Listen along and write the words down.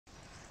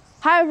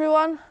Hi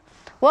everyone,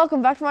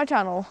 welcome back to my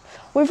channel.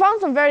 We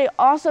found some very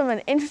awesome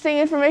and interesting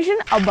information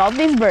about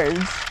these birds.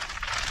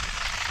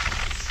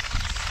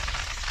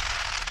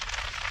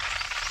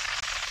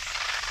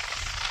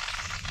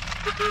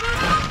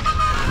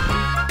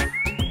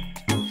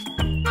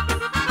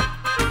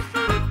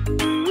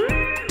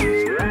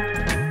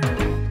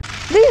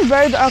 These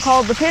birds are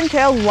called the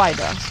pin-tailed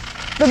whydah.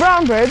 The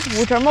brown birds,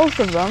 which are most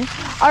of them,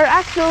 are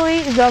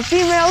actually the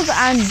females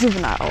and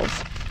juveniles.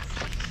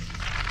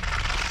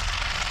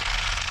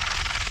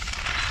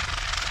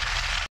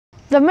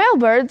 The male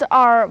birds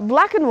are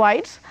black and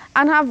white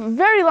and have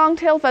very long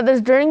tail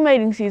feathers during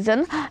mating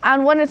season,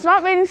 and when it's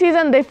not mating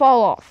season, they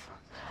fall off.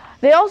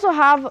 They also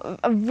have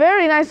a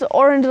very nice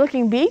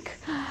orange-looking beak,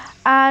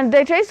 and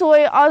they chase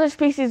away other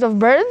species of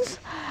birds,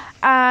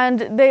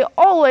 and they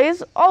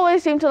always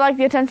seem to like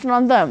the attention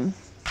on them.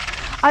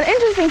 An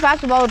interesting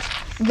fact about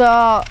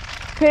the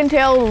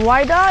pin-tailed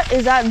whydah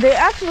is that they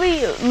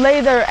actually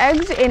lay their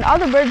eggs in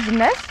other birds'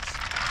 nests,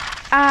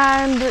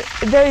 and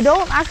they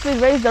don't actually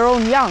raise their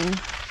own young.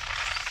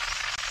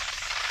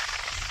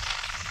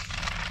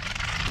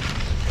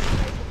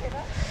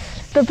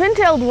 The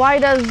pin-tailed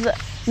whydah's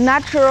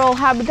natural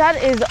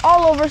habitat is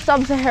all over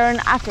sub-Saharan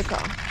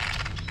Africa.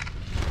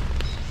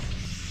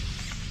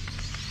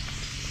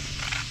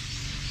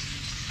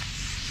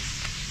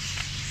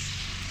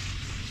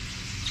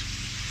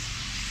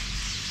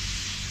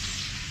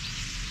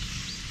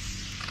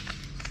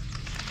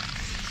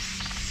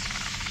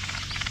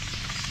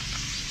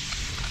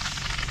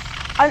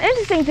 An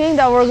interesting thing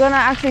that we're gonna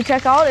actually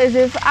check out is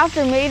if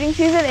after mating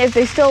season, if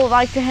they still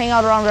like to hang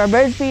out around our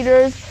bird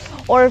feeders,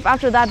 or if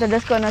after that they're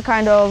just gonna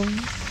kind of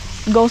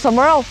go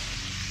somewhere else.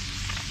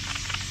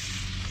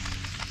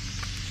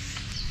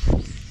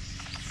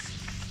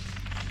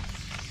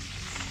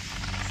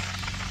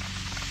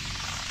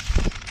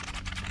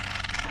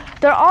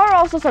 There are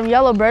also some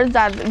yellow birds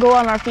that go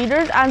on our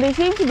feeders, and they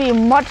seem to be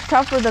much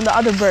tougher than the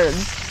other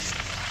birds.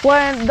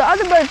 When the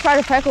other birds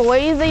try to peck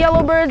away the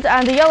yellow birds,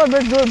 and the yellow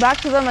birds do it back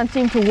to them and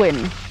seem to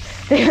win.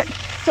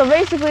 So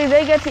basically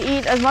they get to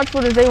eat as much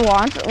food as they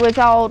want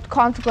without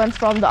consequence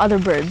from the other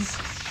birds.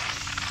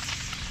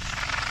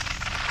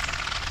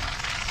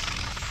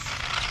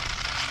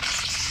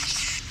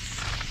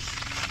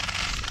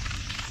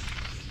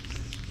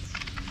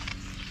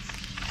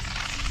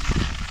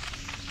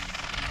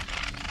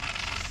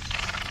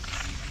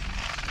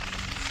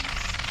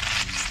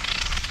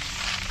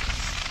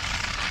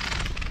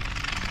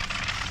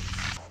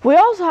 We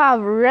also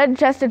have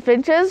red-chested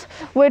finches,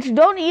 which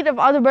don't eat if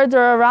other birds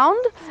are around,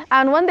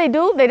 and when they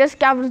do, they just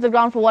scavenge the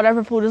ground for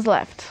whatever food is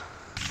left.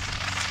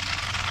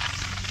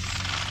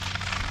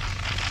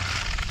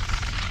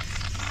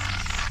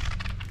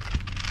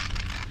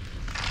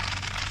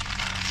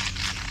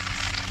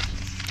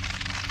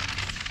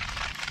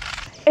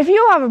 If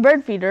you have a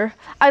bird feeder,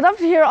 I'd love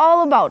to hear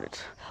all about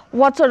it.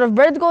 What sort of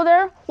birds go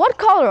there? What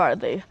color are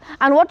they?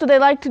 And what do they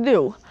like to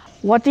do?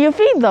 What do you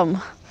feed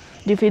them?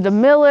 Do you feed them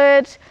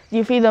millet? Do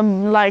you feed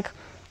them like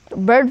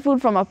bird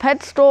food from a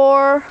pet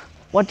store?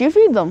 What do you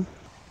feed them?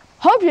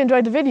 Hope you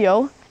enjoyed the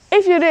video.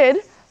 If you did,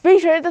 be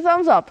sure to hit the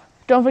thumbs up.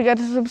 Don't forget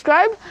to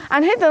subscribe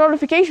and hit the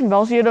notification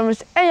bell so you don't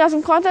miss any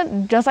awesome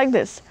content just like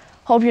this.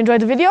 Hope you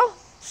enjoyed the video.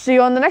 See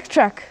you on the next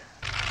track.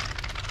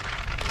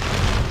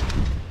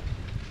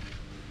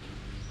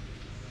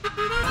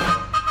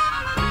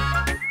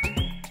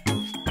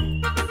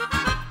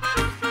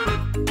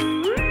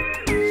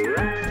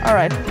 All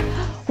right.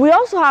 We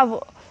also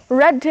have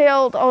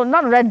red-tailed, oh,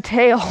 not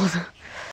red-tailed.